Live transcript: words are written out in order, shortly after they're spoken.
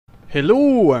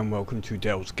Hello and welcome to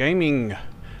Dell's Gaming.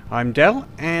 I'm Dell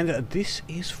and this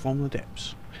is From the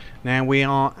Depths. Now we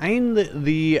are in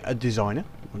the designer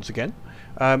once again.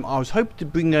 I was hoping to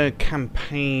bring a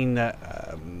campaign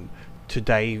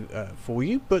today for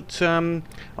you, but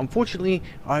unfortunately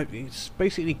it's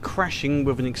basically crashing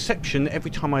with an exception every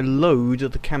time I load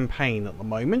the campaign at the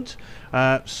moment.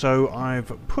 So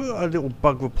I've put a little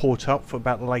bug report up for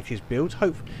about the latest build.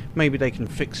 Hope maybe they can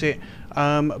fix it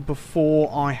before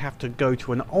I have to go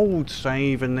to an old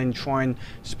save and then try and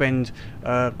spend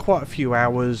quite a few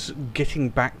hours getting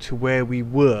back to where we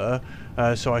were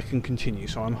so I can continue.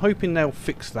 So I'm hoping they'll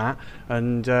fix that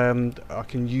and I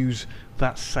can use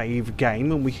that save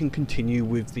game and we can continue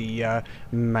with the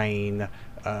main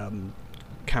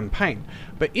campaign.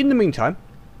 But in the meantime,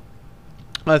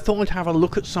 I thought I'd have a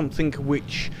look at something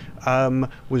which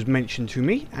was mentioned to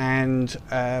me and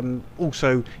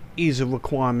also is a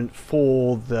requirement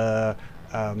for the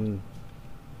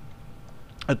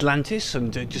Atlantis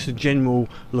and just a general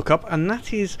look up, and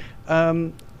that is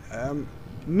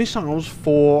missiles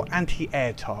for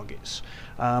anti-air targets,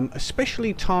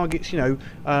 especially targets, you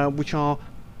know, which are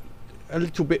a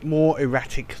little bit more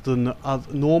erratic than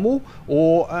normal,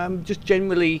 or just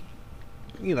generally,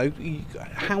 you know,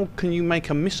 how can you make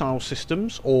a missile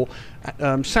systems or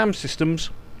SAM systems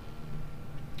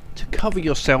to cover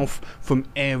yourself from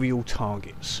aerial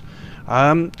targets?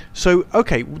 So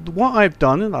okay, what I've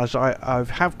done is I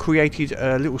have created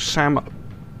a little SAM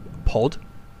pod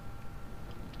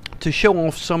to show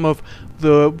off some of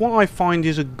what I find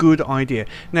is a good idea.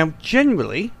 Now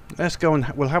generally, let's go and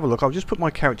we'll have a look. I'll just put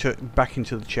my character back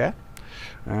into the chair.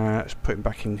 Let's put him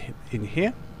back in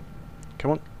here.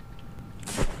 Come on.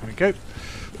 There we go.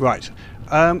 Right,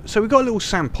 so we've got a little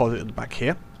SAM pod at the back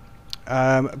here.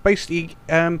 Basically,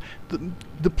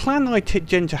 the plan I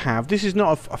tend to have, this is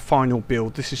not a final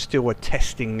build, this is still a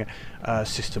testing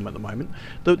system at the moment.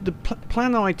 The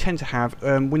plan I tend to have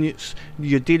when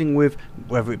you're dealing with,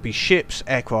 whether it be ships,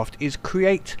 aircraft, is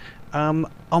create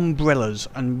umbrellas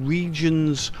and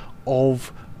regions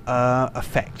of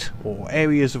effect, or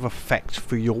areas of effect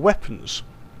for your weapons.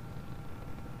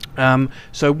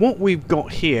 So what we've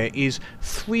got here is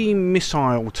 3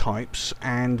 missile types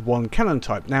and 1 cannon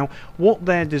type. Now what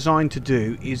they're designed to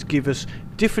do is give us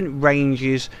different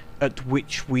ranges at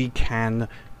which we can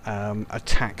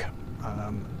attack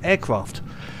aircraft,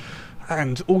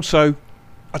 and also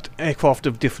aircraft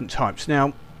of different types.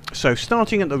 Now, so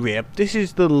starting at the rear, this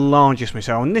is the largest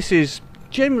missile, and this is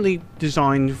generally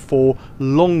designed for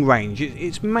long range.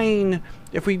 Its main,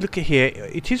 if we look at here,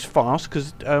 it is fast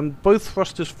because both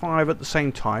thrusters fire at the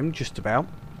same time, just about.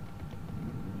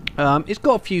 It's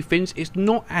got a few fins. It's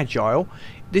not agile.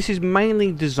 This is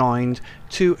mainly designed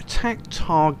to attack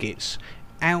targets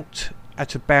out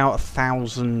at about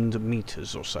 1,000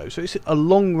 meters or so. So it's a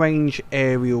long range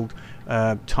aerial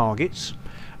targets.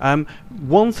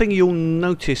 One thing you'll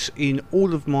notice in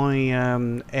all of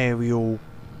my aerial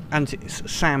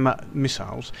anti-SAM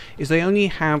missiles is they only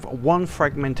have 1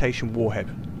 fragmentation warhead.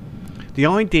 The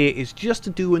idea is just to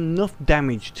do enough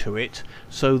damage to it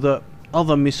so that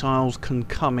other missiles can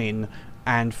come in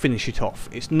and finish it off.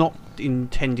 It's not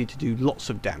intended to do lots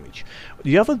of damage.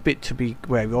 The other bit to be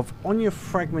wary of, on your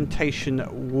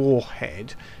fragmentation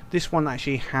warhead, this one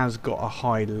actually has got a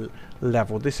high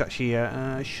level. This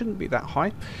actually shouldn't be that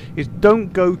high, is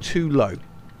don't go too low.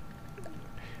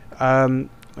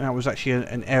 That was actually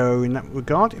an error in that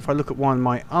regard. If I look at one of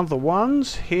my other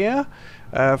ones here,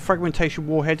 fragmentation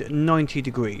warhead 90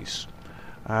 degrees,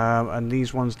 and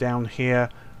these ones down here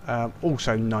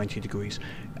also 90 degrees.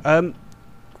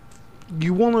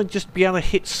 You want to just be able to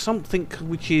hit something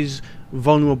which is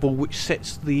vulnerable, which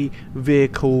sets the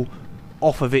vehicle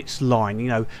off of its line, you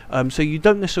know, so you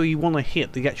don't necessarily want to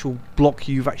hit the actual block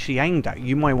you've actually aimed at.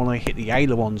 You might want to hit the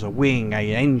ailerons, a wing,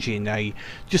 a engine,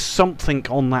 just something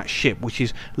on that ship which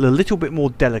is a little bit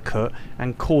more delicate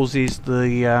and causes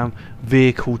the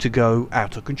vehicle to go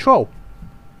out of control,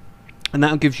 and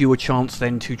that gives you a chance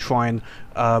then to try and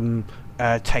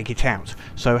take it out.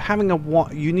 So having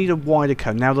you need a wider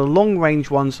cone. Now the long range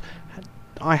ones,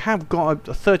 I have got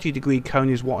a 30 degree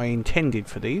cone is what I intended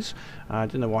for these. I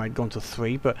don't know why I'd gone to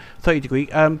 3, but 30 degree,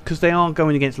 because they are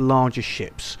going against larger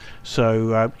ships.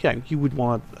 So yeah, you would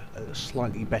want a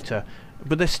slightly better,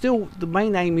 but they're still, the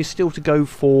main aim is still to go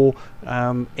for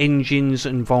engines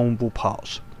and vulnerable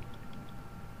parts.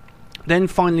 Then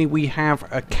finally we have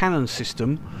a cannon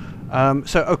system.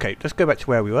 So okay, let's go back to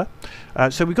where we were.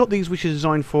 So we got these which are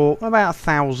designed for about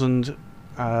 1,000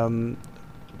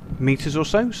 meters or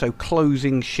so, so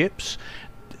closing ships.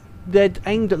 they're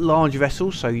aimed at large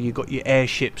vessels, so you've got your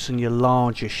airships and your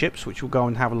larger ships, which we'll go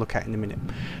and have a look at in a minute.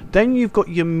 Then you've got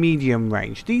your medium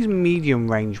range. These medium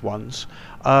range ones,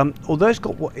 although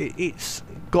it's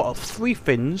got 3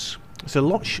 fins, it's a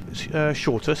lot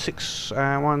shorter. 6,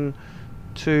 1,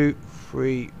 2,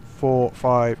 3, 4,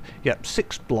 5. Yep,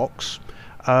 6 blocks.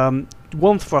 1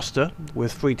 thruster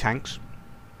with 3 tanks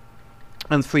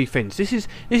and 3 fins. This is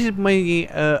mainly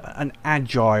an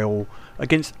agile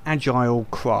against agile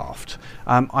craft.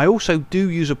 I also do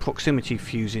use a proximity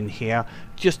fuse in here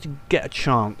just to get a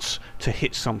chance to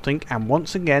hit something, and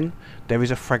once again there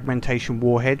is a fragmentation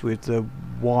warhead with the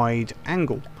wide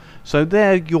angle. So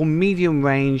they're your medium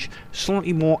range,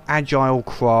 slightly more agile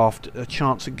craft, a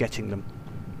chance at getting them.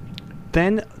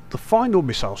 Then the final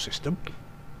missile system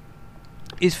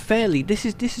is this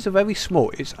is a very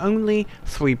small, it's only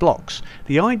 3 blocks.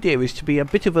 The idea is to be a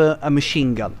bit of a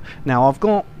machine gun. Now I've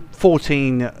got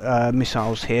 14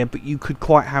 missiles here, but you could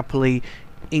quite happily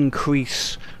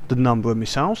increase the number of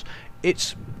missiles.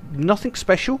 It's nothing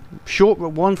special, short,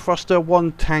 1 thruster,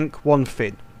 1 tank, 1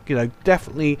 fin. You know,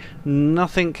 definitely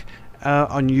nothing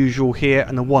unusual here,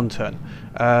 and a 1 turn.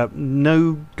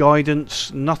 No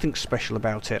guidance, nothing special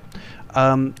about it.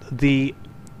 The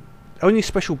only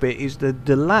special bit is the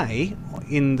delay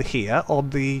in here on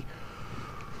the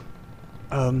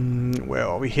where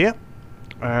are we here?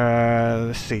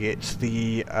 Let's see, it's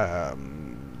the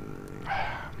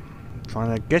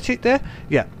trying to get it there.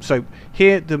 Yeah, so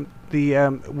here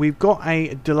we've got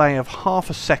a delay of ½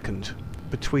 a second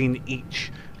between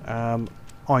each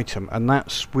item, and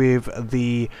that's with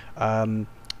the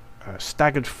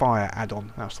staggered fire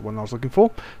add-on. That's the one I was looking for.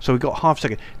 So we've got ½ a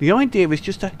second. The idea is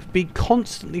just to be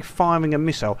constantly firing a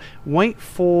missile, wait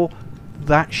for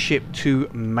that ship to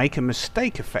make a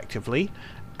mistake effectively,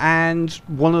 and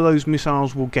one of those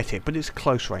missiles will get it, but it's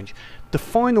close range. The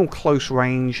final close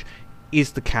range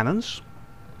is the cannons.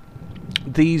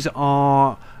 These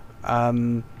are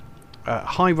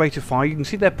high rate of fire. You can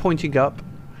see they're pointing up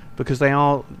because they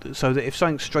are, so that if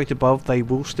something's straight above, they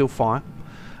will still fire.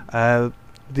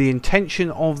 The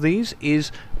intention of these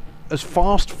is as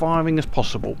fast firing as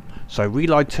possible. So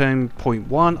reload turn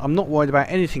 0.1. I'm not worried about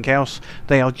anything else.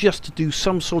 They are just to do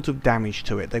some sort of damage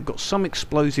to it. They've got some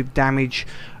explosive damage.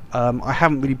 I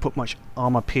haven't really put much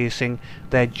armor piercing.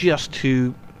 They're just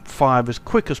to fire as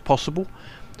quick as possible.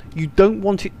 You don't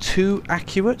want it too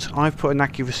accurate. I've put an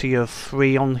accuracy of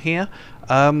 3 on here.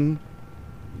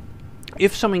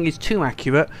 If something is too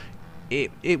accurate,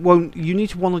 it won't. You need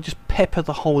to want to just pepper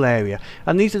the whole area,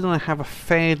 and these are going to have a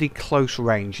fairly close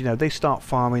range. You know, they start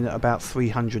firing at about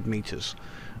 300 meters.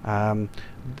 So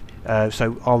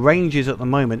our ranges at the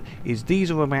moment is these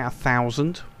are about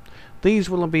 1,000. These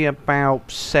will be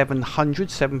about 700,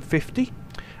 750,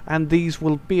 and these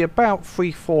will be about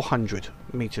 300-400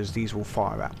 meters. These will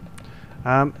fire at.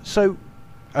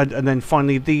 And then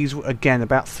finally these again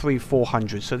about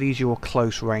 300-400. So these are your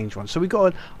close range ones. So we've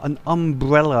got an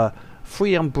umbrella.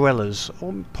 3 umbrellas,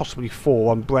 or possibly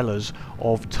 4 umbrellas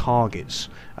of targets,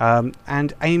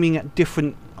 and aiming at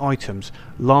different items.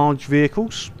 Large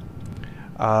vehicles,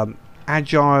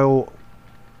 agile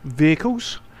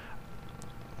vehicles,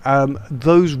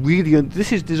 those really,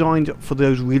 this is designed for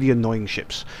those really annoying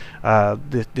ships.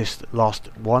 This last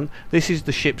one, this is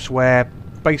the ships where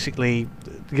basically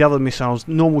the other missiles,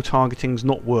 normal targeting's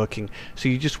not working, so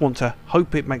you just want to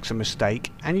hope it makes a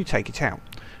mistake and you take it out.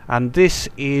 And this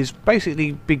is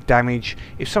basically big damage.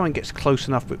 If someone gets close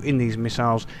enough in these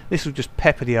missiles, this will just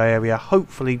pepper the area,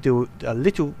 hopefully do a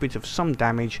little bit of some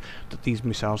damage that these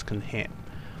missiles can hit.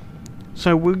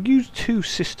 So we'll use 2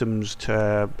 systems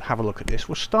to have a look at this.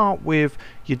 We'll start with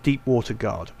your deep water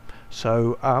guard.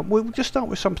 So we'll just start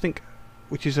with something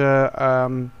which is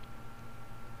for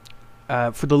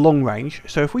the long range.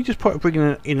 So if we just bring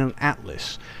in an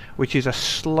Atlas, which is a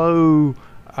slow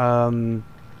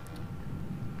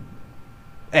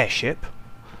airship,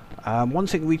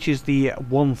 once it reaches the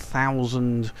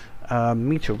 1,000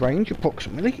 meter range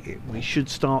approximately, we should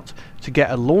start to get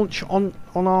a launch on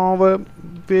our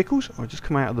vehicles. I'll just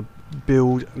come out of the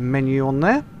build menu on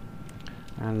there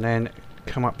and then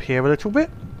come up here a little bit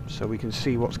so we can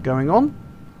see what's going on.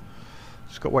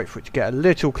 Just got to wait for it to get a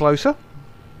little closer.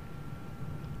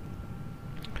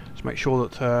 Just make sure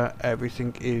that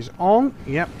everything is on.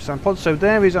 Yep, SAM-pod. So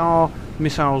there is our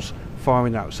missiles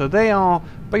firing out. So they are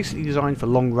basically designed for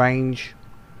long range.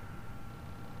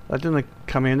 I don't know,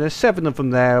 come in. There's 7 of them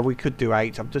there. We could do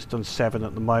 8. I've just done 7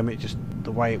 at the moment, just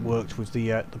the way it worked with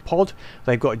the pod.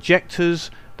 They've got ejectors.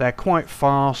 They're quite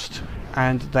fast,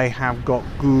 and they have got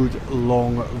good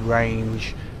long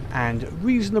range and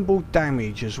reasonable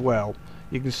damage as well.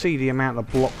 You can see the amount of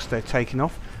blocks they're taking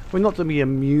off. we're not going to be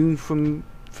immune from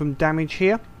damage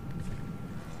here.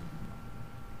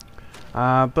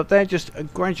 But they're just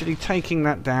gradually taking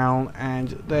that down, and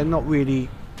they're not really...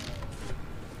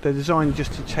 They're designed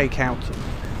just to take out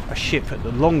a ship at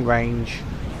the long range.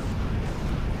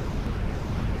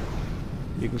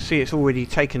 You can see it's already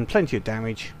taken plenty of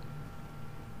damage.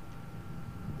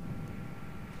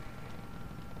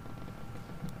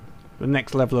 The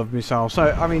next level of missiles. So,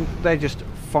 I mean, they're just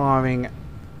firing...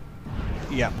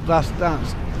 Yeah, that's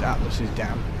Atlas is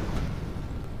down.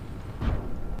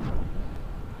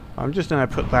 I'm just going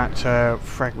to put that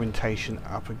fragmentation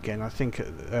up again. I think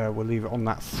we'll leave it on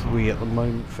that 3 at the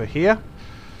moment for here.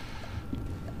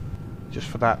 Just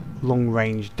for that long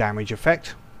range damage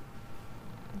effect.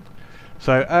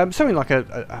 So something like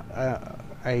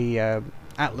a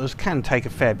Atlas can take a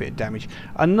fair bit of damage.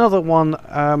 Another one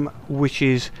which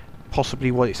is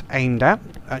possibly what it's aimed at,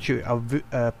 actually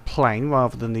a plane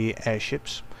rather than the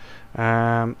airships.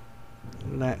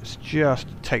 Let's just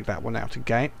take that one out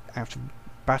again, out of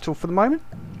battle for the moment,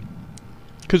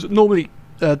 because normally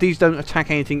these don't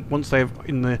attack anything once they're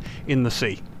in the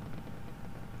sea.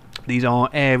 These are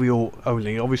aerial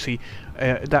only. Obviously,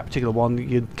 that particular one,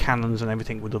 your cannons and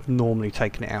everything would have normally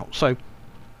taken it out. So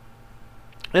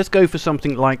let's go for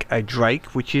something like a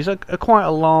Drake, which is a quite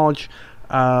a large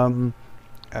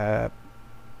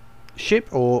ship,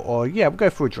 or yeah, we'll go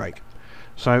for a Drake.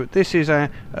 So this is a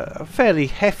fairly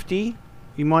hefty.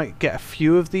 You might get a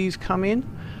few of these come in.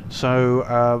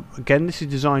 So again, this is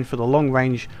designed for the long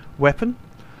range weapon.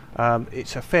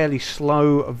 It's a fairly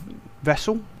slow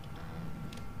vessel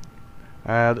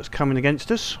that's coming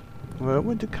against us. We're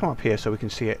going to come up here so we can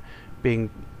see it being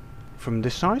from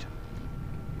this side.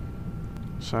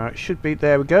 So it should be,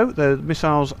 there we go, the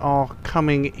missiles are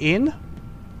coming in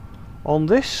on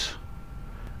this.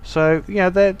 So yeah,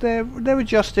 they're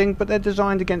adjusting, but they're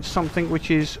designed against something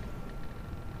which is,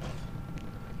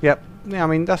 yep, yeah, I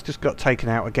mean that's just got taken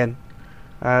out again.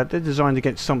 They're designed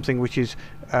against something which is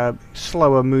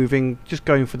slower moving, just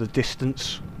going for the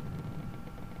distance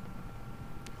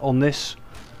on this.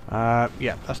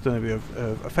 Yeah, that's going to be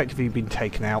effectively been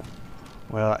taken out.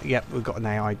 Well, yep, we've got an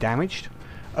AI damaged.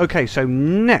 Okay, so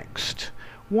next,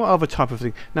 what other type of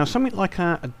thing? Now, something like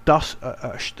a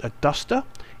duster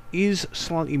is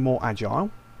slightly more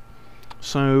agile.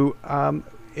 So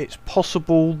it's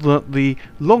possible that the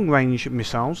long-range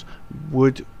missiles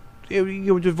would,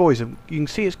 you would avoid them. You can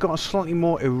see it's got a slightly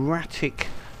more erratic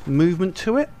movement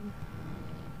to it.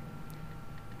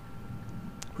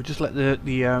 We'll just let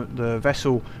the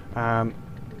vessel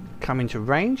come into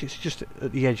range. It's just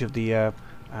at the edge of the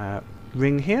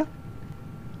ring here.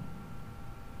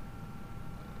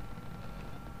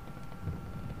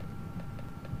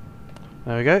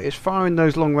 There we go. It's firing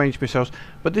those long-range missiles,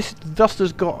 but this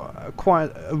Duster's got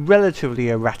quite a relatively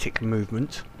erratic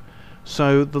movement.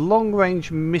 So the long-range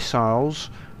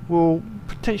missiles will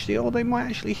potentially, or they might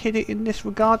actually hit it in this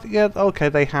regard. Yeah, okay,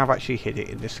 they have actually hit it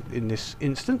in this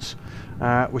instance,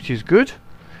 which is good.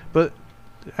 But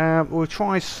we'll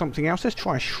try something else. Let's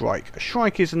try a Shrike. A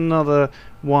Shrike is another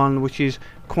one which is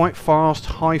quite fast,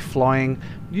 high-flying.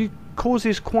 It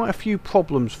causes quite a few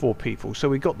problems for people. So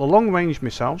we've got the long-range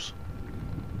missiles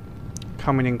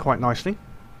coming in quite nicely.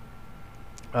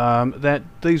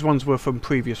 These ones were from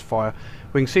previous fire.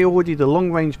 We can see already the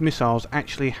long-range missiles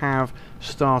actually have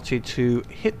started to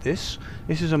hit this.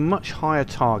 This is a much higher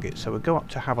target, so we'll go up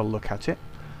to have a look at it.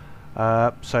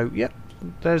 So yep,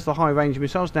 there's the high-range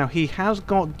missiles. Now he has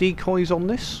got decoys on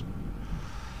this,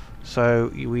 so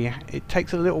it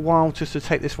takes a little while just to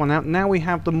take this one out. Now we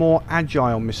have the more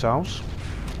agile missiles,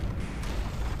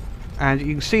 and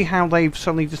you can see how they've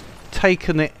suddenly just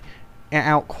taken it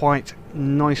out quite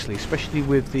nicely, especially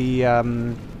with the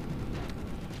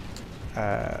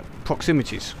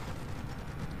proximities.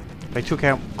 They took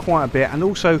out quite a bit, and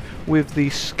also with the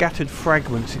scattered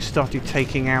fragments it started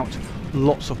taking out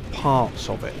lots of parts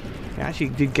of it. It actually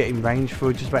did get in range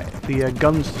for just about the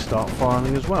guns to start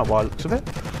firing as well, by the looks of it.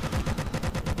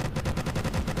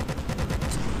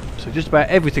 So just about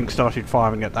everything started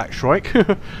firing at that Shrike,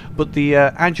 but the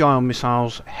agile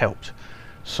missiles helped.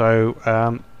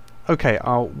 So okay,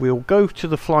 we'll go to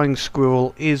the Flying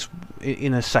Squirrel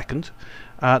in a second.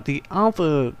 The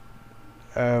other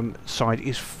side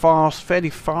is fairly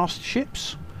fast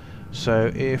ships.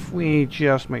 So if we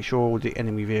just make sure all the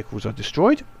enemy vehicles are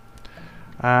destroyed.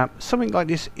 Something like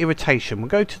this Irritation. We'll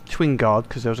go to the Twin Guard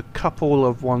because there's a couple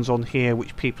of ones on here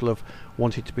which people have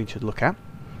wanted me to look at.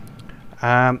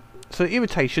 So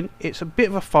Irritation, it's a bit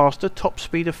of a faster, top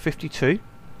speed of 52.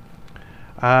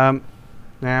 Now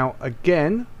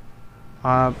again,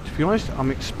 To be honest,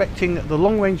 I'm expecting the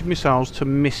long-range missiles to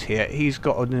miss here. He's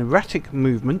got an erratic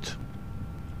movement.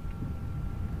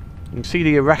 You can see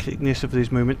the erraticness of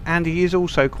his movement, and he is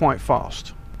also quite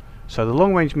fast. So the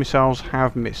long-range missiles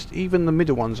have missed. Even the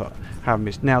middle ones have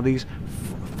missed. Now these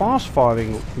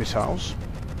fast-firing missiles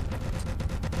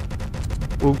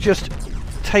will just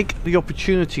take the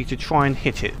opportunity to try and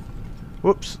hit it.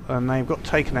 Whoops, and they've got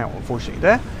taken out unfortunately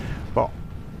there. But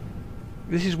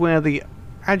this is where the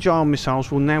agile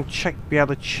missiles will now be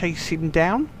able to chase him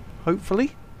down,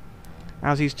 hopefully.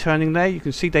 As he's turning there, you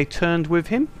can see they turned with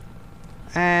him.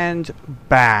 And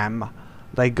bam,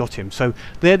 they got him. So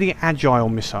they're the agile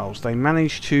missiles. They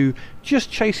managed to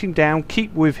just chase him down,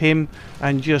 keep with him,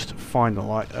 and just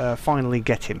finally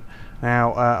get him.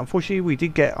 Now, unfortunately, we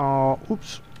did get our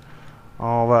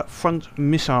front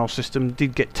missile system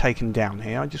did get taken down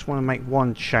here. I just want to make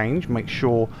one change, make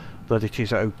sure that it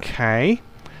is okay.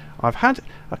 I've had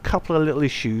a couple of little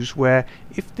issues where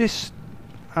if this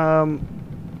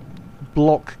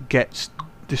block gets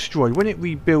destroyed, when it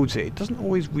rebuilds it, it doesn't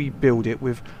always rebuild it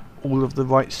with all of the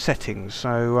right settings.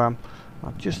 So I'm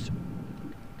just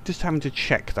having to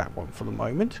check that one for the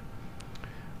moment.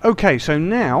 Okay, so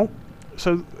now,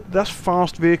 that's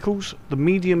fast vehicles. The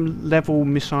medium level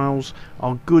missiles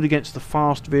are good against the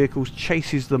fast vehicles,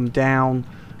 chases them down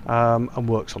and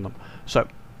works on them. So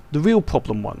the real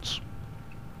problem ones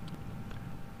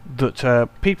that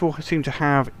people seem to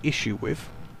have issue with,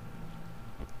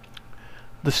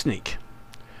 the sneak.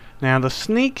 Now the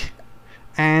sneak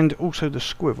and also the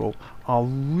squirrel are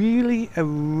really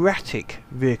erratic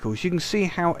vehicles. You can see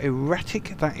how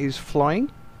erratic that is flying.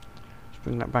 Let's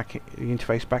bring that back, the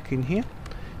interface back in here.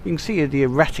 You can see the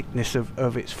erraticness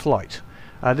of its flight.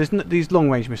 These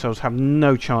long-range missiles have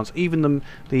no chance, even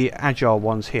the agile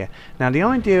ones here. Now the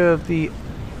idea of the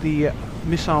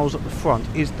missiles at the front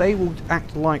is they will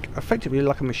act effectively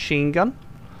like a machine gun,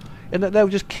 in that they'll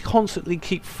just constantly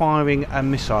keep firing a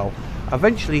missile.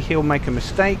 Eventually he'll make a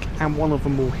mistake and one of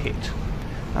them will hit.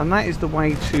 And that is the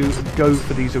way to go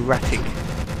for these erratic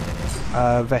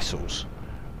vessels.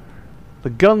 The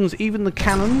guns, even the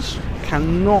cannons,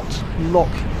 cannot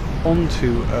lock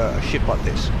onto a ship like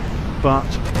this. But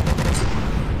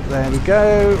there we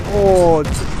go. Or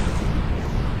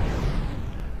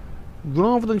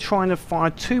rather than trying to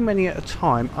fire too many at a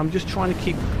time, I'm just trying to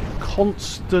keep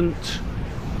constant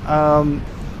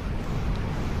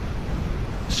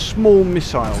small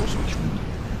missiles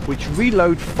which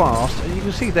reload fast, and you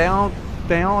can see they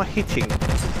are hitting.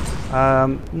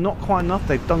 Not quite enough.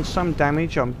 They've done some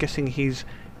damage. I'm guessing he's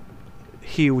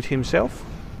healed himself.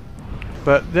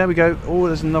 But there we go. Oh,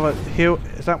 there's another heal.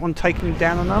 Is that one taking him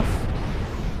down enough?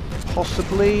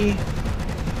 Possibly.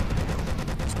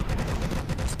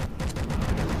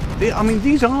 I mean,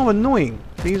 these are annoying.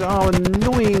 These are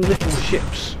annoying little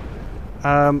ships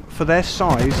for their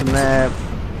size and their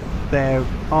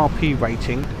RP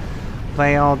rating.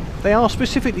 They are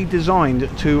specifically designed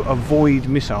to avoid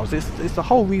missiles. It's the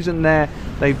whole reason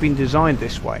they've been designed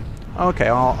this way. Okay,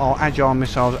 our agile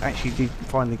missiles actually did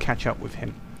finally catch up with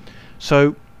him.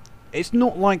 So it's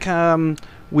not like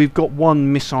we've got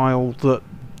one missile that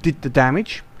did the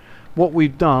damage. What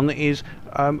we've done is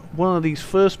one of these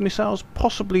first missiles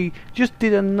possibly just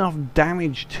did enough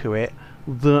damage to it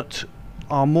that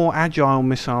our more agile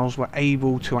missiles were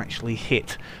able to actually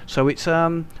hit. So it's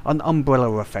an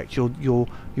umbrella effect. You're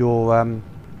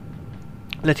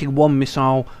letting one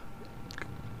missile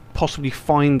possibly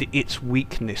find its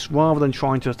weakness rather than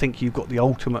trying to think you've got the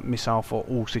ultimate missile for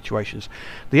all situations.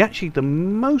 Actually the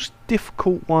most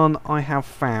difficult one I have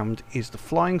found is the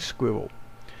flying squirrel.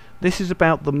 This is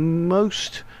about the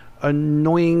most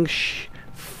annoying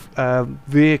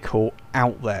vehicle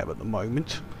out there at the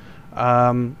moment.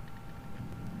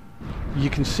 You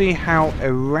can see how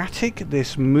erratic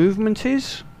this movement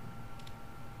is.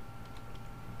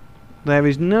 There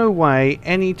is no way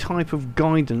any type of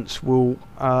guidance will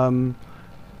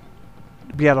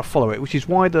be able to follow it, which is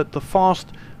why the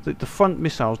front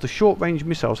missiles, the short-range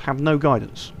missiles, have no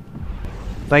guidance.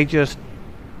 They just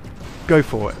go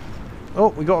for it. Oh,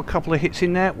 we got a couple of hits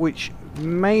in there, which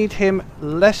made him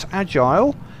less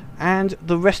agile, and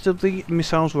the rest of the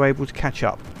missiles were able to catch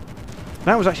up.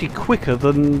 That was actually quicker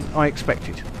than I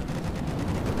expected.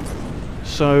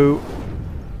 So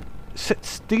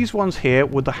these ones here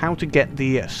were the how to get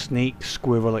the sneak,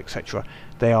 squirrel, etc.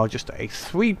 They are just a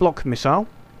 3-block missile.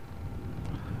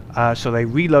 So they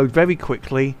reload very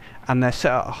quickly, and they're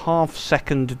set at a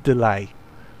half-second delay.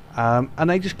 And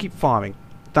they just keep firing.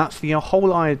 That's the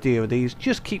whole idea of these.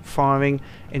 Just keep firing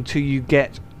until you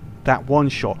get that one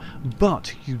shot.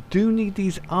 But you do need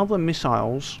these other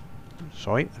missiles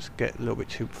sorry, let's get a little bit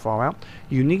too far out.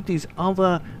 You need these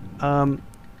other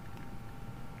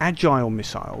agile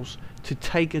missiles to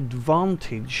take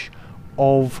advantage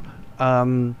of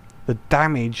the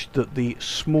damage that the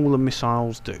smaller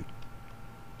missiles do.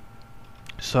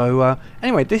 So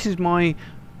anyway, this is my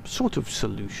sort of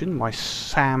solution, my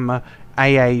SAM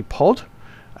AA pod.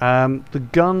 The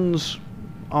guns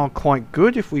are quite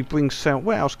good. If we bring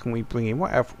what else can we bring in?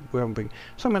 What else we bring?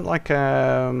 Something like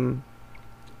a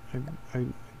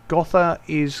Gotha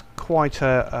is quite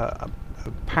a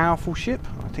powerful ship.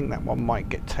 I think that one might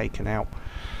get taken out.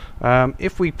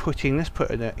 If we put in, let's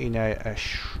put in a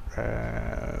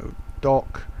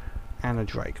Dock and a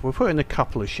Drake. We'll put in a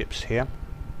couple of ships here.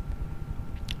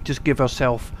 Just give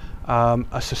ourselves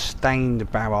a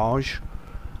sustained barrage,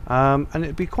 and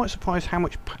it'd be quite surprised how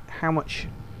much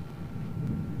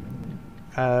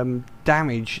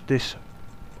damage this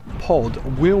pod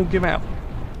will give out.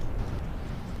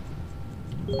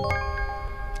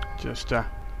 Just let's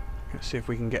see if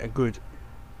we can get a good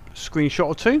screenshot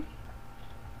or two.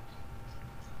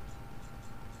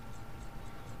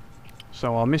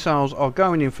 So our missiles are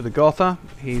going in for the Gotha.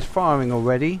 He's firing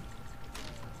already.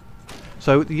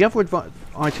 So the other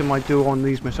item I do on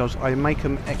these missiles, I make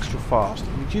them extra fast.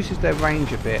 It reduces their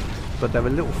range a bit, but they're a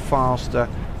little faster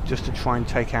just to try and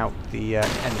take out the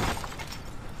enemy.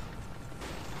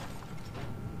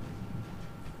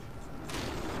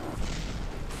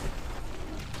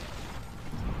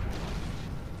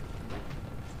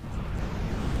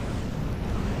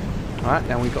 Alright,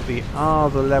 then we've got the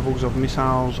other levels of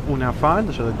missiles all now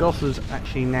fired. So the Gotha's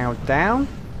actually now down.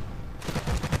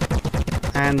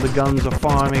 And the guns are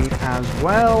firing as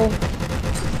well.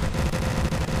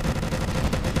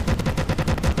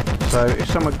 So if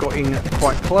someone got in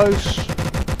quite close,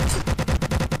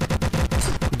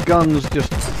 guns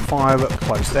just fire up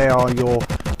close. They are your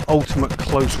ultimate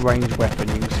close range weapon.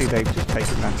 You can see they've just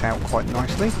taken that out quite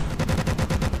nicely.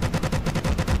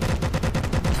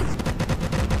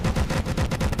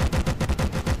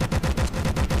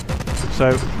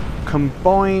 So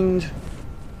combined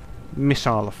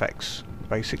missile effects,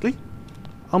 basically.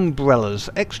 Umbrellas,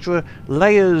 extra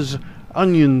layers,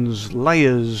 onions,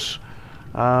 layers.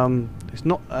 It's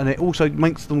not, and it also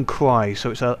makes them cry.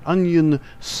 So it's an onion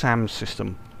SAM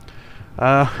system.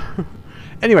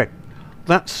 Anyway,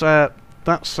 that's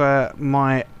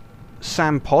my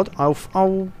SAM pod.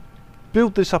 I'll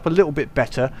build this up a little bit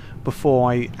better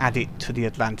before I add it to the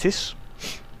Atlantis.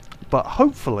 But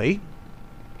hopefully,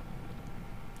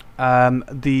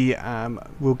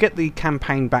 we'll get the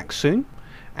campaign back soon,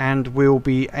 and we'll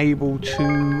be able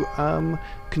to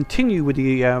continue with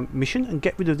the mission and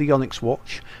get rid of the Onyx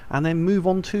Watch, and then move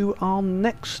on to our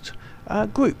next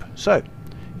group. So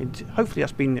hopefully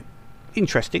that's been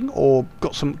interesting, or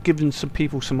given some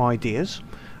people some ideas.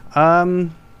 I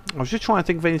was just trying to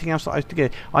think of anything else that I did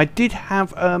get. I did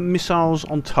have missiles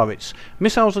on turrets.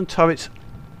 Missiles on turrets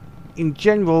in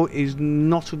general is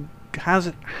not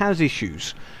has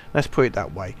issues. Let's put it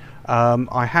that way.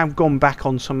 I have gone back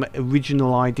on some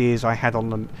original ideas I had on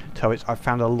the turrets. I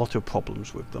found a lot of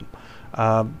problems with them.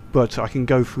 But I can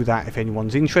go through that if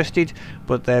anyone's interested.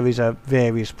 But there is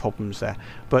various problems there.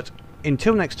 But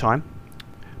until next time,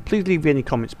 please leave any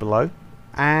comments below.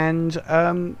 And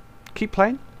keep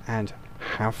playing and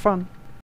have fun.